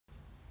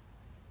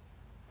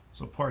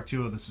So part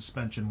two of the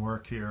suspension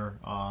work here.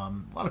 A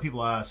lot of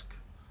people ask,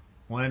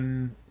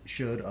 when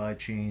should I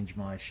change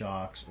my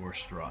shocks or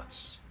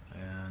struts?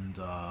 And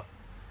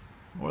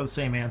or the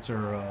same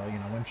answer,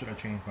 when should I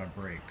change my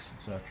brakes,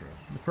 etc.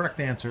 The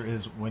correct answer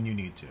is when you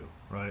need to,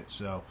 right?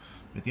 So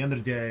at the end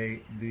of the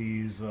day,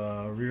 these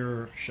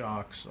rear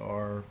shocks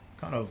are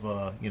kind of,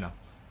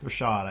 they're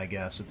shot, I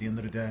guess. At the end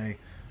of the day,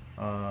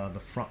 the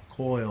front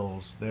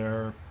coils,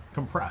 they're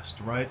compressed,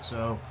 right?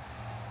 So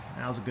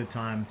now's a good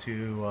time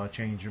to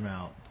change them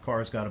out. The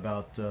car's got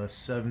about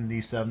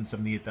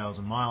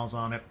 78,000 miles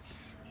on it,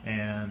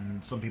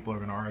 and some people are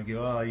going to argue,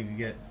 oh, you can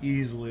get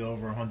easily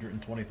over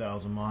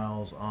 120,000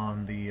 miles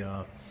on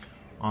the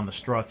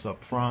struts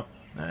up front,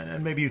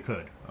 and maybe you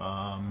could.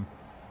 At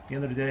the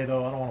end of the day,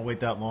 though, I don't want to wait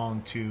that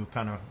long to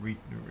kind of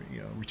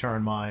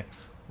return my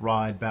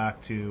ride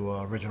back to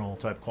original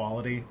type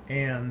quality.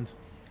 And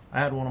I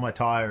had one of my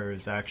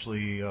tires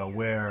actually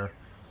wear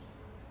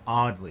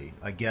oddly,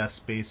 I guess,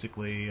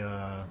 basically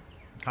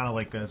kind of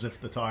like as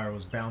if the tire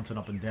was bouncing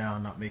up and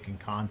down, not making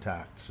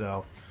contact.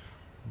 So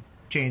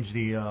change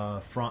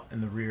the front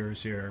and the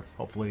rears here,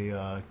 hopefully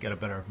get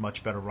a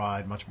much better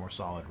ride, much more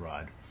solid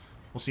ride.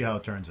 We'll see how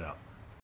it turns out.